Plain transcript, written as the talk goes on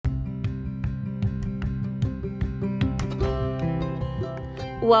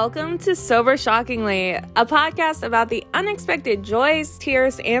Welcome to Sober Shockingly, a podcast about the unexpected joys,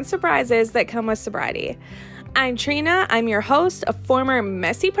 tears, and surprises that come with sobriety. I'm Trina. I'm your host, a former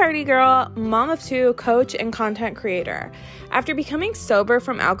messy party girl, mom of two, coach, and content creator. After becoming sober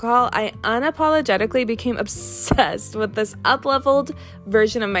from alcohol, I unapologetically became obsessed with this up-leveled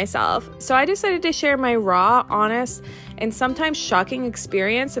version of myself. So I decided to share my raw, honest, and sometimes shocking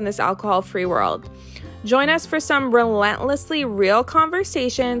experience in this alcohol-free world. Join us for some relentlessly real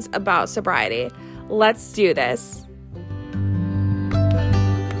conversations about sobriety. Let's do this.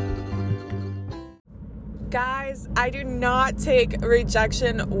 Guys, I do not take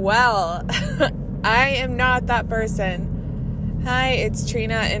rejection well. I am not that person. Hi, it's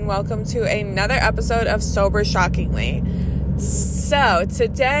Trina, and welcome to another episode of Sober Shockingly. So,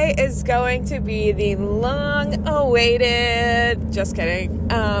 today is going to be the long-awaited, just kidding,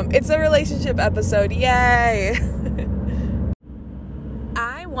 it's a relationship episode, yay!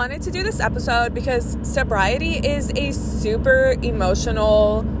 I wanted to do this episode because sobriety is a super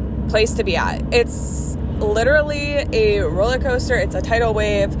emotional place to be at. It's literally a roller coaster, it's a tidal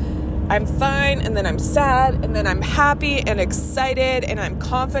wave. I'm fine, and then I'm sad, and then I'm happy and excited, and I'm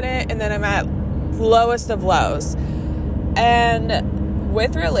confident, and then I'm at lowest of lows. And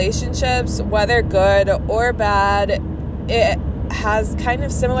with relationships, whether good or bad, it has kind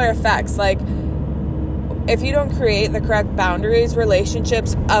of similar effects. Like, if you don't create the correct boundaries,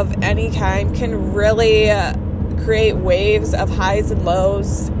 relationships of any kind can really create waves of highs and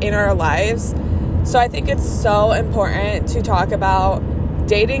lows in our lives. So I think it's so important to talk about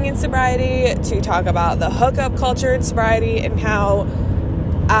dating in sobriety, to talk about the hookup culture in sobriety, and how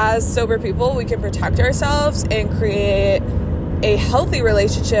as sober people, we can protect ourselves and create a healthy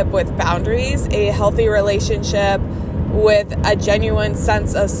relationship with boundaries, a healthy relationship with a genuine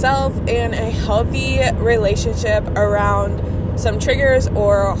sense of self, and a healthy relationship around some triggers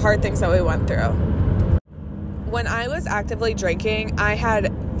or hard things that we went through. When I was actively drinking, I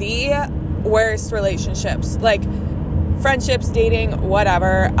had the worst relationships, like friendships, dating,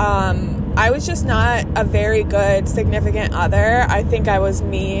 whatever. I was just not a very good significant other. I think I was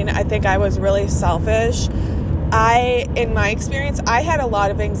mean. I think I was really selfish. In my experience, I had a lot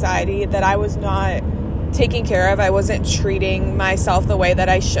of anxiety that I was not taking care of. I wasn't treating myself the way that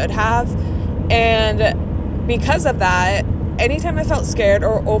I should have. And because of that, anytime I felt scared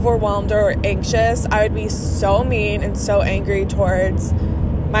or overwhelmed or anxious, I would be so mean and so angry towards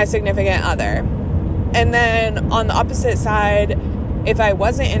my significant other. And then on the opposite side, if I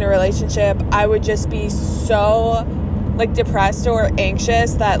wasn't in a relationship, I would just be so depressed or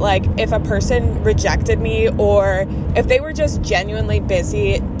anxious that if a person rejected me, or if they were just genuinely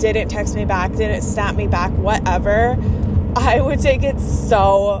busy, didn't text me back, didn't snap me back, whatever, I would take it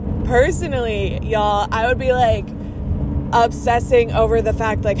so personally, y'all. I would be obsessing over the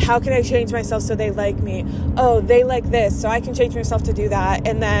fact, how can I change myself so they like me? Oh, they like this, so I can change myself to do that,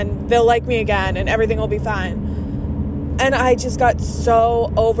 and then they'll like me again, and everything will be fine. And I just got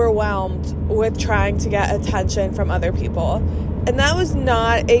so overwhelmed with trying to get attention from other people. And that was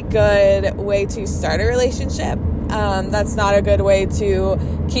not a good way to start a relationship. That's not a good way to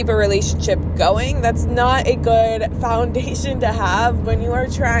keep a relationship going. That's not a good foundation to have when you are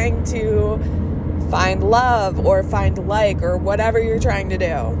trying to find love or find or whatever you're trying to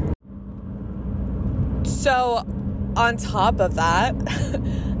do. So on top of that,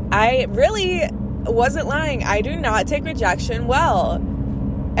 I really wasn't lying. I do not take rejection well.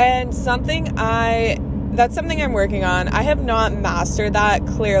 And that's something I'm working on. I have not mastered that.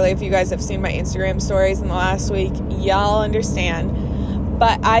 Clearly, if you guys have seen my Instagram stories in the last week, y'all understand.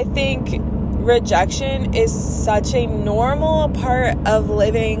 But I think rejection is such a normal part of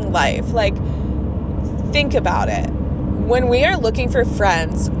living life. Think about it. When we are looking for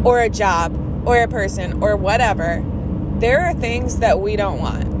friends or a job or a person or whatever, there are things that we don't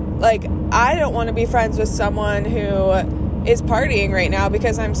want. I don't want to be friends with someone who is partying right now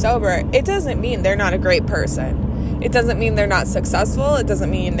because I'm sober. It doesn't mean they're not a great person. It doesn't mean they're not successful. It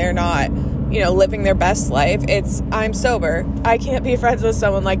doesn't mean they're not, living their best life. I'm sober. I can't be friends with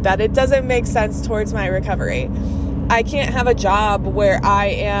someone like that. It doesn't make sense towards my recovery. I can't have a job where I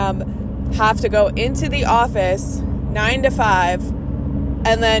have to go into the office 9 to 5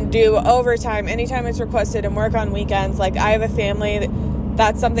 and then do overtime anytime it's requested and work on weekends. I have a family.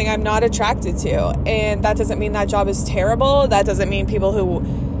 That's something I'm not attracted to. And that doesn't mean that job is terrible. That doesn't mean people who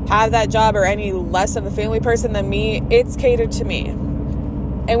have that job are any less of a family person than me. It's catered to me.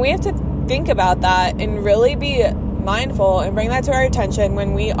 And we have to think about that and really be mindful and bring that to our attention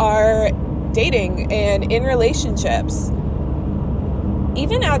when we are dating and in relationships.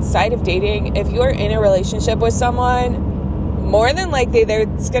 Even outside of dating, if you are in a relationship with someone, more than likely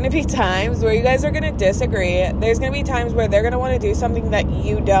there's going to be times where you guys are going to disagree. There's going to be times where they're going to want to do something that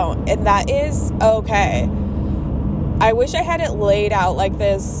you don't, and that is okay. I wish I had it laid out like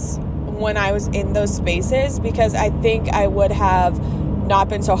this when I was in those spaces, because I think I would have not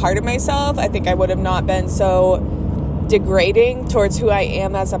been so hard on myself. I think I would have not been so degrading towards who I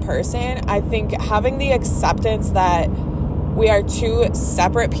am as a person. I think having the acceptance that we are two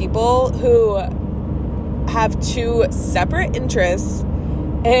separate people who have two separate interests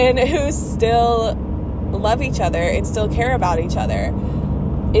and who still love each other and still care about each other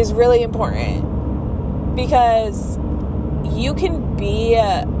is really important, because you can be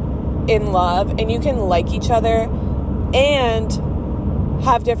in love and you can like each other and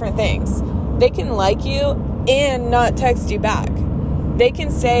have different things. They can like you and not text you back. They can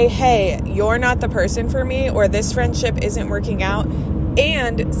say, hey, you're not the person for me, or this friendship isn't working out,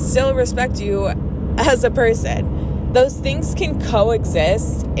 and still respect you as a person. Those things can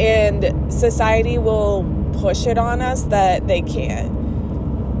coexist, and society will push it on us that they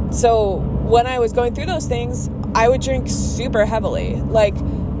can't. So when I was going through those things, I would drink super heavily. Like,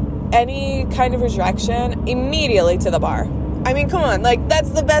 any kind of rejection, immediately to the bar. I mean, come on, like, that's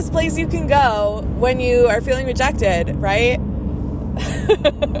the best place you can go when you are feeling rejected, right?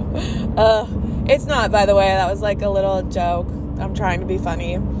 It's not, by the way. That was like a little joke. I'm trying to be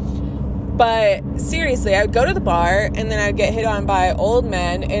funny. But seriously, I would go to the bar, and then I would get hit on by old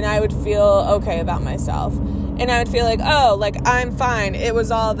men, and I would feel okay about myself. And I would feel like, oh, like, I'm fine. It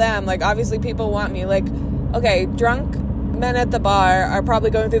was all them. Like, obviously people want me. Like, okay, drunk men at the bar are probably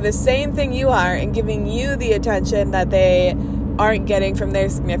going through the same thing you are and giving you the attention that they aren't getting from their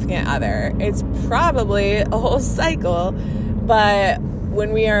significant other. It's probably a whole cycle, but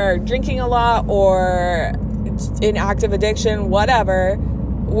when we are drinking a lot or in active addiction, whatever,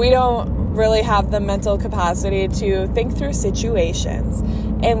 we don't really have the mental capacity to think through situations.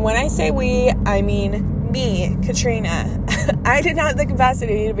 And when I say we, I mean me, Katrina. I did not have the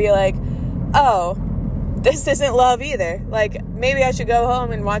capacity to be like, oh, this isn't love either. Like, maybe I should go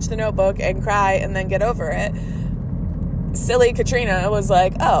home and watch The Notebook and cry and then get over it. Silly Katrina was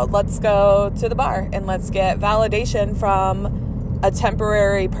like, oh, let's go to the bar and let's get validation from a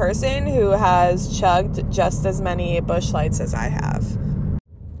temporary person who has chugged just as many Busch Lights as I have.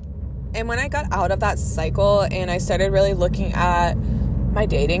 And when I got out of that cycle and I started really looking at my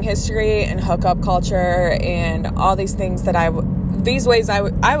dating history and hookup culture and all these things that it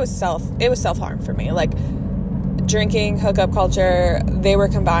was self-harm for me. Like, drinking, hookup culture, they were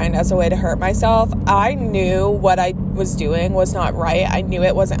combined as a way to hurt myself. I knew what I was doing was not right. I knew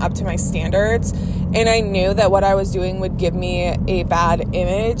it wasn't up to my standards. And I knew that what I was doing would give me a bad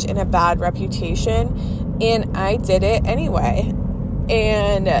image and a bad reputation. And I did it anyway.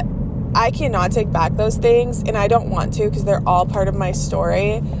 And I cannot take back those things. And I don't want to, because they're all part of my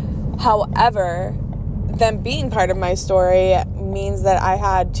story. However, them being part of my story means that I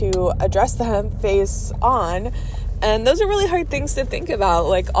had to address them face on. And those are really hard things to think about,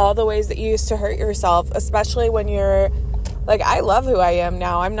 like all the ways that you used to hurt yourself, especially when you're like, I love who I am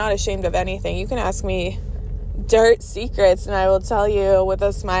now. I'm not ashamed of anything. You can ask me dirt secrets and I will tell you with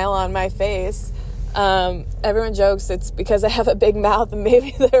a smile on my face. Everyone jokes it's because I have a big mouth, and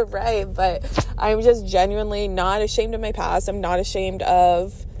maybe they're right, but I'm just genuinely not ashamed of my past. I'm not ashamed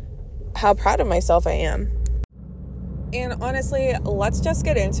of how proud of myself I am. And honestly, let's just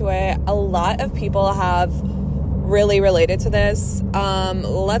get into it. A lot of people have really related to this.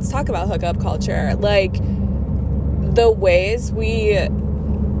 Let's talk about hookup culture. Like, the ways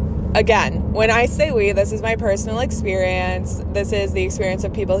again, when I say we, this is my personal experience. This is the experience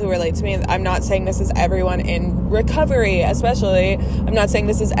of people who relate to me. I'm not saying this is everyone in recovery, especially. I'm not saying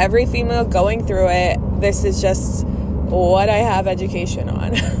this is every female going through it. This is just what I have education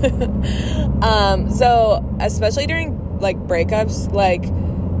on. So especially during like breakups, like,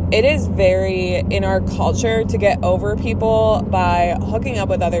 it is very in our culture to get over people by hooking up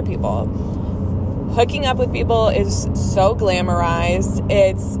with other people. Hooking up with people is so glamorized,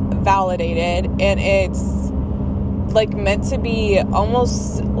 it's validated, and it's like meant to be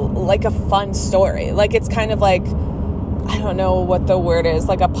almost like a fun story. Like, it's kind of like, I don't know what the word is,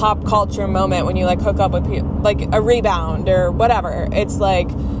 like a pop culture moment when you like hook up with people, like a rebound or whatever. It's like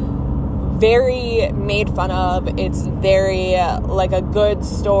very made fun of. It's very like a good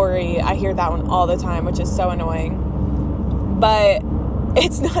story. I hear that one all the time, which is so annoying. But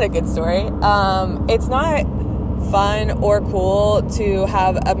it's not a good story. It's not fun or cool to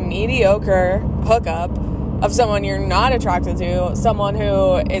have a mediocre hookup of someone you're not attracted to, someone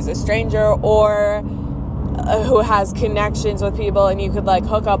who is a stranger or who has connections with people, and you could like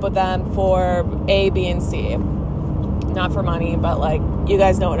hook up with them for A, B, and C. not for money, but like, you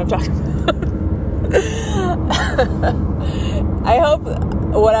guys know what I'm talking about. I hope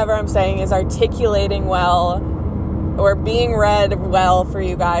whatever I'm saying is articulating well or being read well for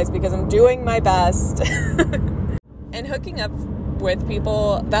you guys, because I'm doing my best. And hooking up with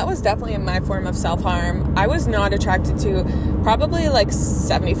people, that was definitely my form of self-harm. I was not attracted to probably like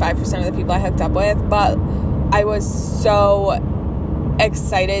 75% of the people I hooked up with, but I was so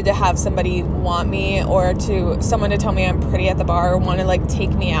excited to have somebody want me, or to someone to tell me I'm pretty at the bar, or want to like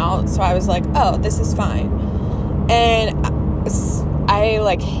take me out. So I was like, oh, this is fine. And I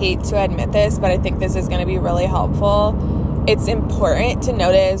like hate to admit this, but I think this is going to be really helpful. It's important to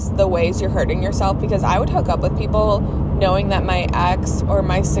notice the ways you're hurting yourself, because I would hook up with people knowing that my ex or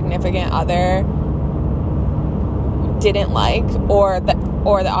my significant other didn't like, or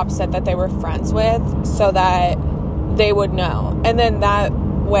the opposite, that they were friends with, so that they would know. And then that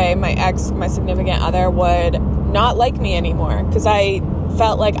way my significant other would not like me anymore, because I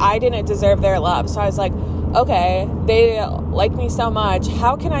felt like I didn't deserve their love. So I was like, okay, they like me so much,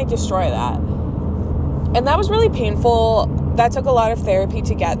 how can I destroy that? And that was really painful. That took a lot of therapy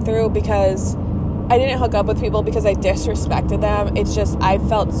to get through, because I didn't hook up with people because I disrespected them. It's just, I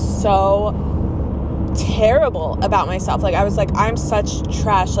felt so terrible about myself. Like, I was like, I'm such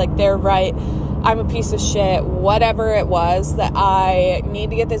trash. Like, they're right. I'm a piece of shit. Whatever it was, that I need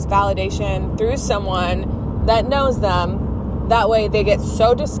to get this validation through someone that knows them. That way they get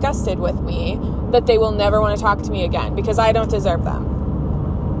so disgusted with me that they will never want to talk to me again, because I don't deserve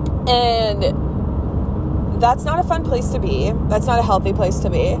them. And that's not a fun place to be. That's not a healthy place to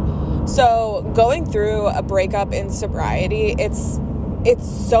be. So going through a breakup in sobriety, it's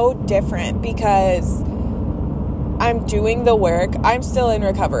so different, because I'm doing the work. I'm still in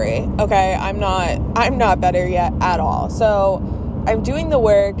recovery. Okay. I'm not better yet at all. So I'm doing the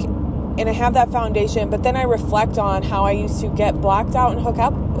work, and I have that foundation, but then I reflect on how I used to get blacked out and hook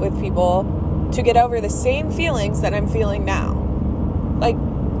up with people to get over the same feelings that I'm feeling now. Like,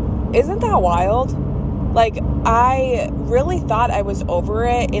 isn't that wild? Like, I really thought I was over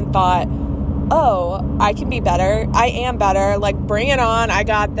it and thought, oh, I can be better. I am better. Like, bring it on. I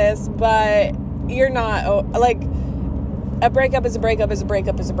got this. But you're not. Like, a breakup is a breakup is a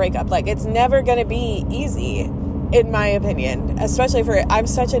breakup is a breakup. Like, it's never going to be easy, in my opinion. Especially I'm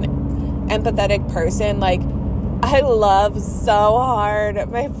such an empathetic person. Like, I love so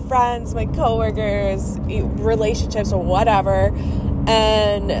hard my friends, my coworkers, relationships, or whatever.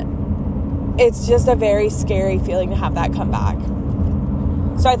 And it's just a very scary feeling to have that come back.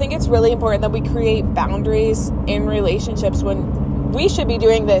 So I think it's really important that we create boundaries in relationships, when we should be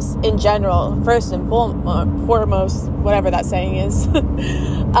doing this in general, first and foremost, whatever that saying is.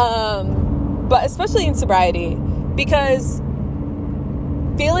 But especially in sobriety, because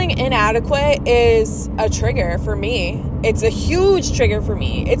feeling inadequate is a trigger for me. It's a huge trigger for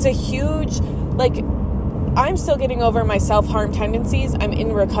me. It's a huge, like, I'm still getting over my self-harm tendencies. I'm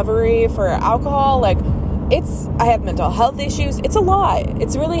in recovery for alcohol. Like, I have mental health issues. It's a lot.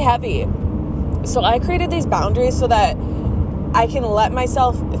 It's really heavy. So I created these boundaries so that I can let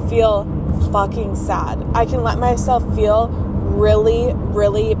myself feel fucking sad. I can let myself feel really,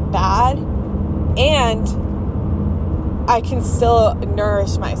 really bad. And I can still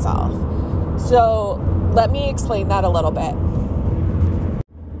nourish myself. So let me explain that a little bit.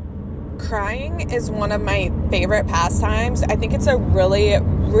 Crying is one of my favorite pastimes. I think it's a really,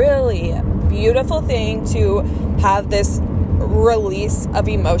 really beautiful thing to have this release of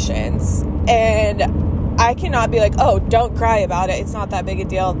emotions. And I cannot be like, oh, don't cry about it. It's not that big a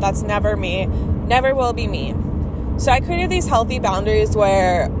deal. That's never me. Never will be me. So I created these healthy boundaries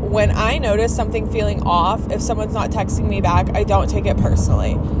where when I notice something feeling off, if someone's not texting me back, I don't take it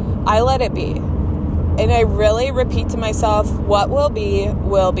personally. I let it be. And I really repeat to myself, what will be,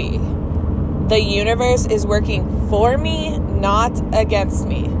 will be. The universe is working for me, not against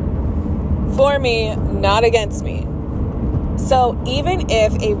me. For me, not against me. So even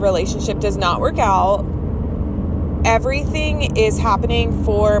if a relationship does not work out, everything is happening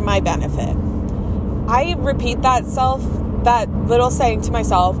for my benefit. I repeat that little saying to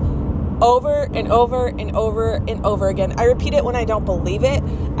myself over and over and over and over again. I repeat it when I don't believe it.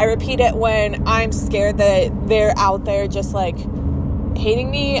 I repeat it when I'm scared that they're out there just like hating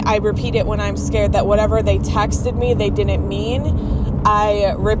me. I repeat it when I'm scared that whatever they texted me, they didn't mean.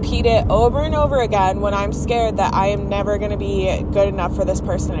 I repeat it over and over again when I'm scared that I am never going to be good enough for this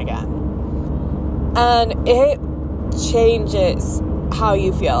person again. And it changes how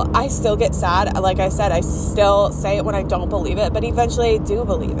you feel. I still get sad. Like I said, I still say it when I don't believe it, but eventually I do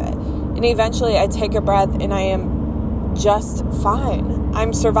believe it. And eventually I take a breath and I am just fine.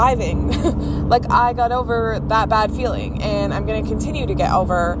 I'm surviving. Like, I got over that bad feeling, and I'm going to continue to get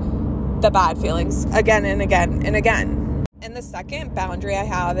over the bad feelings again and again and again. And the second boundary I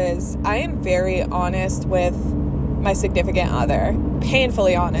have is I am very honest with my significant other,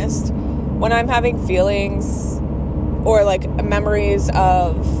 painfully honest. When I'm having feelings or like memories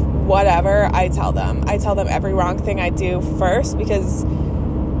of whatever, I tell them every wrong thing I do first, because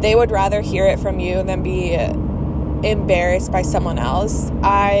they would rather hear it from you than be embarrassed by someone else.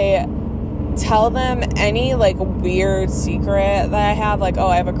 I tell them any like weird secret that I have, like, oh,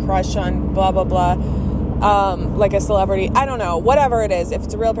 I have a crush on blah blah blah, like a celebrity, I don't know, whatever it is, if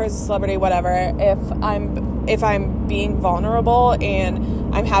it's a real person, celebrity, whatever. If I'm being vulnerable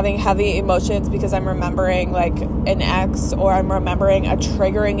and I'm having heavy emotions because I'm remembering like an ex, or I'm remembering a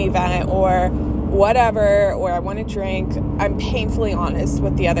triggering event or whatever, or I want to drink, I'm painfully honest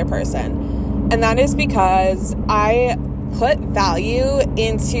with the other person. And that is because I put value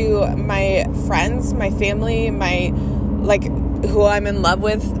into my friends, my family, my, like, who I'm in love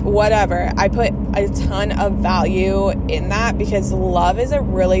with, whatever. I put a ton of value in that because love is a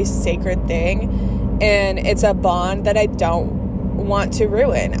really sacred thing, and it's a bond that I don't want to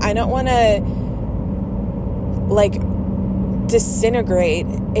ruin. I don't want to, like, disintegrate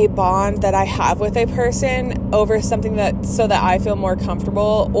a bond that I have with a person over something so that I feel more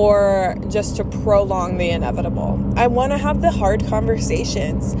comfortable, or just to prolong the inevitable. I want to have the hard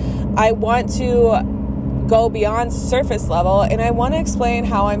conversations. I want to go beyond surface level, and I want to explain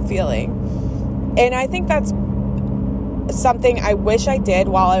how I'm feeling. And I think that's something I wish I did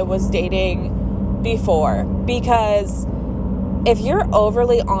while I was dating before, because if you're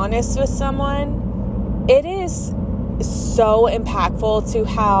overly honest with someone, it is so impactful to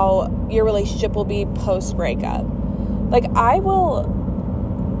how your relationship will be post breakup. Like, I'm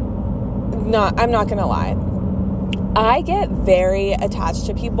not gonna lie, I get very attached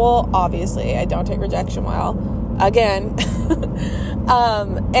to people. Obviously, I don't take rejection well, again.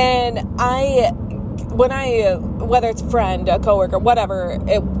 And whether it's a friend, a coworker, whatever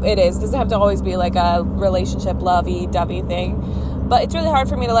it is, doesn't have to always be like a relationship lovey-dovey thing. But it's really hard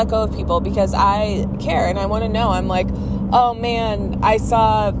for me to let go of people because I care and I want to know. I'm like, oh man, I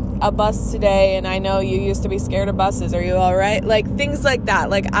saw a bus today and I know you used to be scared of buses. Are you all right? Like, things like that.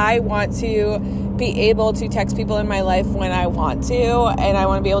 Like, I want to be able to text people in my life when I want to, and I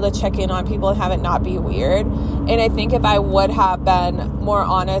want to be able to check in on people and have it not be weird. And I think if I would have been more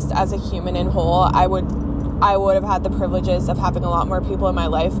honest as a human in whole, I would have had the privileges of having a lot more people in my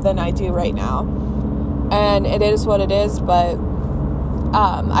life than I do right now. And it is what it is, but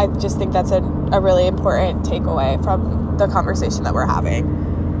I just think that's a really important takeaway from the conversation that we're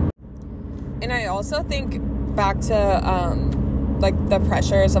having. And I also think back to like the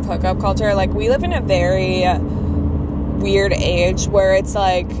pressures of hookup culture. Like, we live in a very weird age where it's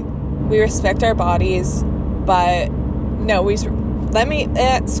like we respect our bodies, but no, we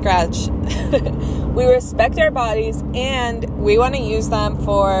respect our bodies, and we want to use them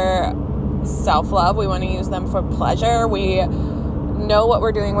for self-love. We want to use them for pleasure. We know what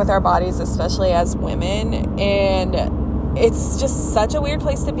we're doing with our bodies, especially as women, and it's just such a weird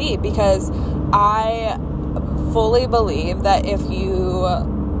place to be, because I fully believe that if you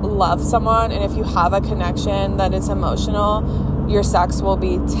love someone and if you have a connection that is emotional, your sex will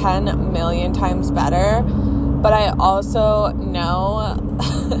be 10 million times better. But I also know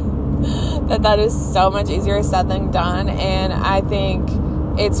that is so much easier said than done, and I think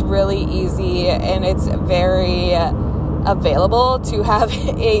it's really easy and it's very available to have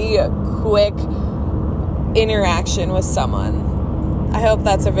a quick interaction with someone. I hope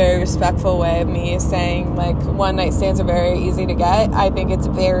that's a very respectful way of me saying, like, one night stands are very easy to get. I think it's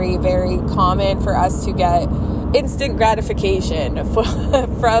very, very common for us to get instant gratification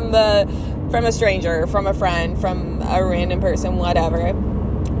from a stranger, from a friend, from a random person, whatever.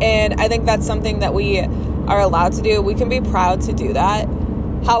 And I think that's something that we are allowed to do. We can be proud to do that.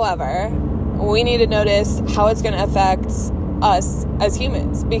 However, we need to notice how it's going to affect us as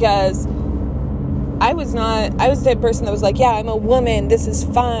humans, because I was the person that was like, yeah, I'm a woman, this is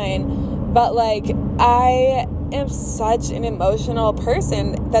fine. But, like, I am such an emotional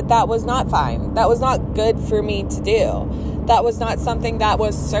person that was not fine. That was not good for me to do. That was not something that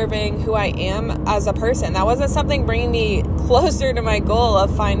was serving who I am as a person. That wasn't something bringing me closer to my goal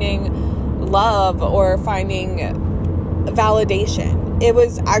of finding love or finding validation. It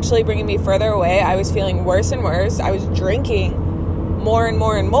was actually bringing me further away. I was feeling worse and worse. I was drinking more and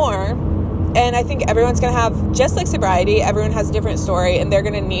more and more. And I think everyone's going to have, just like sobriety, everyone has a different story and they're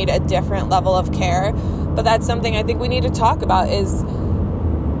going to need a different level of care. But that's something I think we need to talk about, is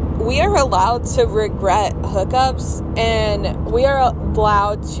we are allowed to regret hookups, and we are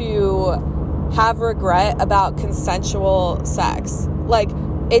allowed to have regret about consensual sex. Like,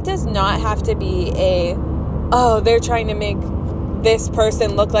 it does not have to be they're trying to make this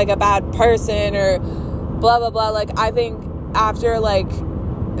person look like a bad person or blah, blah, blah. Like, I think after, like,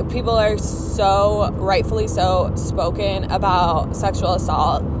 people are so, rightfully so, spoken about sexual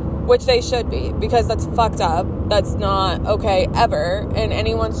assault, which they should be, because that's fucked up. That's not okay ever. And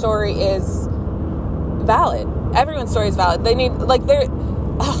anyone's story is valid. Everyone's story is valid. They need, like,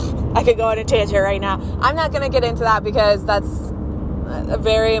 I could go on a tangent right now. I'm not going to get into that because that's a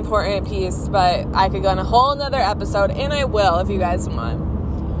very important piece, but I could go on a whole nother episode, and I will if you guys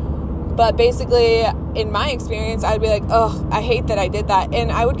want. But basically, in my experience, I'd be like, oh, I hate that I did that.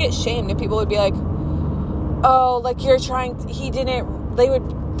 And I would get shamed, and people would be like, oh, like, they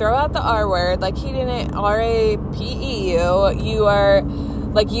would throw out the R word, like, he didn't rape you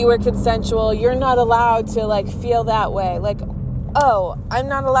were consensual, you're not allowed to, like, feel that way. Like, oh, I'm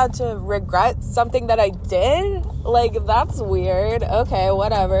not allowed to regret something that I did? Like, that's weird. Okay,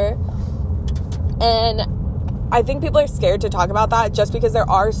 whatever. And I think people are scared to talk about that just because there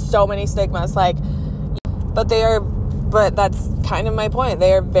are so many stigmas, like, but that's kind of my point.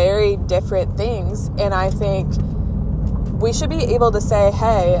 They are very different things, and I think we should be able to say,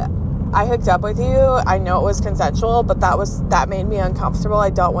 hey, I hooked up with you, I know it was consensual, but that made me uncomfortable, I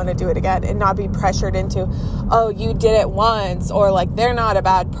don't want to do it again, and not be pressured into, oh, you did it once, or, like, they're not a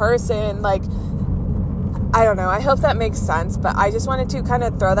bad person. Like, I don't know, I hope that makes sense, but I just wanted to kind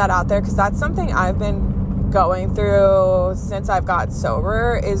of throw that out there, because that's something I've been going through since I've got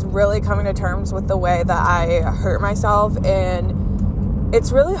sober, is really coming to terms with the way that I hurt myself, and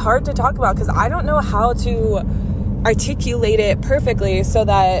it's really hard to talk about, because I don't know how to articulate it perfectly so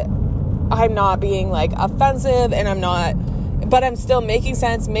that I'm not being, like, offensive, and but I'm still making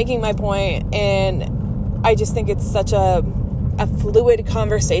sense, making my point, and I just think it's such a fluid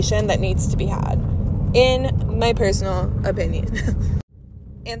conversation that needs to be had, in my personal opinion.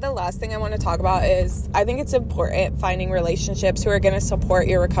 And the last thing I want to talk about is, I think it's important finding relationships who are going to support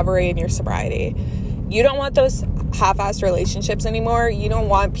your recovery and your sobriety. You don't want those half-assed relationships anymore. You don't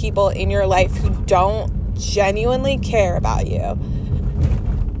want people in your life who don't genuinely care about you.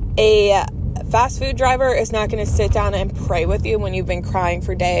 A fast food driver is not going to sit down and pray with you when you've been crying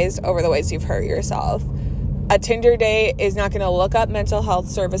for days over the ways you've hurt yourself. A Tinder date is not going to look up mental health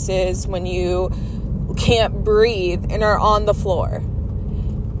services when you can't breathe and are on the floor.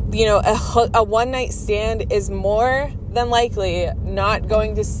 You know, a one-night stand is more than likely not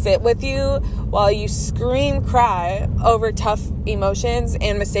going to sit with you while you cry over tough emotions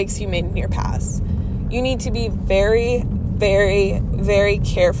and mistakes you made in your past. You need to be very, very, very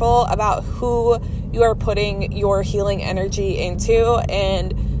careful about who you are putting your healing energy into,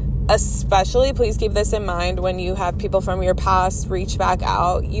 and especially, please keep this in mind when you have people from your past reach back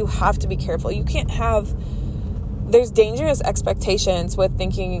out. You have to be careful. There's dangerous expectations with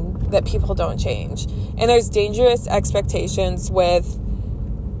thinking that people don't change, and there's dangerous expectations with,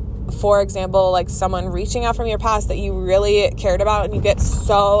 for example, like someone reaching out from your past that you really cared about, and you get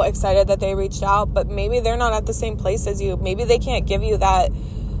so excited that they reached out, but maybe they're not at the same place as you. Maybe they can't give you that,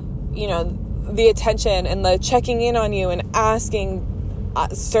 you know, the attention and the checking in on you and asking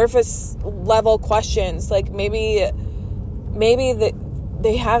surface level questions. Like, maybe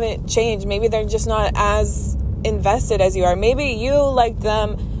they haven't changed. Maybe they're just not as invested as you are. Maybe you liked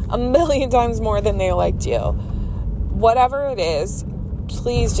them a million times more than they liked you. Whatever it is,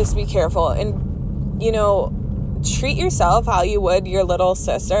 please just be careful, and, you know, treat yourself how you would your little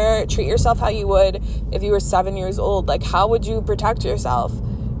sister. Treat yourself how you would if you were 7 years old. Like, how would you protect yourself?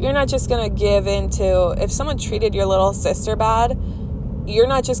 You're not just going to give into, if someone treated your little sister bad, you're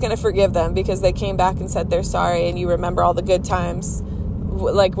not just going to forgive them because they came back and said they're sorry and you remember all the good times,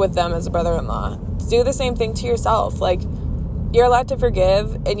 like, with them as a brother-in-law. Do the same thing to yourself. Like, you're allowed to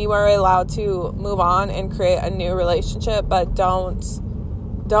forgive, and you are allowed to move on and create a new relationship, but don't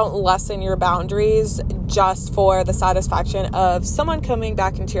lessen your boundaries just for the satisfaction of someone coming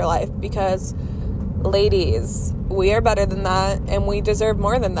back into your life, because, ladies, we are better than that, and we deserve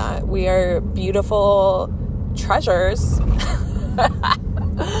more than that. We are beautiful treasures. I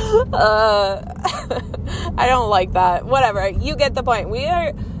don't like that. Whatever. You get the point. We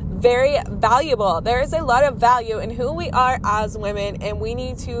are very valuable. There is a lot of value in who we are as women, and we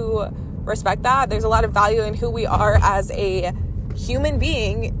need to respect that. There's a lot of value in who we are as a human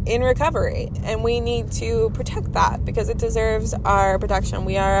being in recovery, and we need to protect that because it deserves our protection.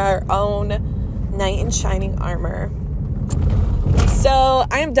 We are our own knight in shining armor. So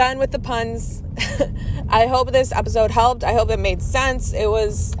I am done with the puns. I hope this episode helped. I hope it made sense. It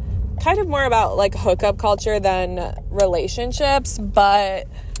was kind of more about like hookup culture than relationships, but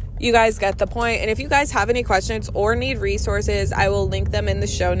you guys get the point. And if you guys have any questions or need resources, I will link them in the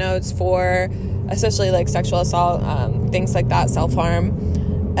show notes for especially like sexual assault, things like that,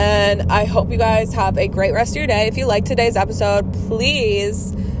 self-harm. And I hope you guys have a great rest of your day. If you like today's episode,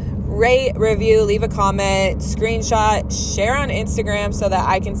 please rate, review, leave a comment, screenshot, share on Instagram so that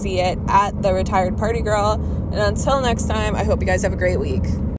I can see it at The Retired Party Girl. And until next time, I hope you guys have a great week.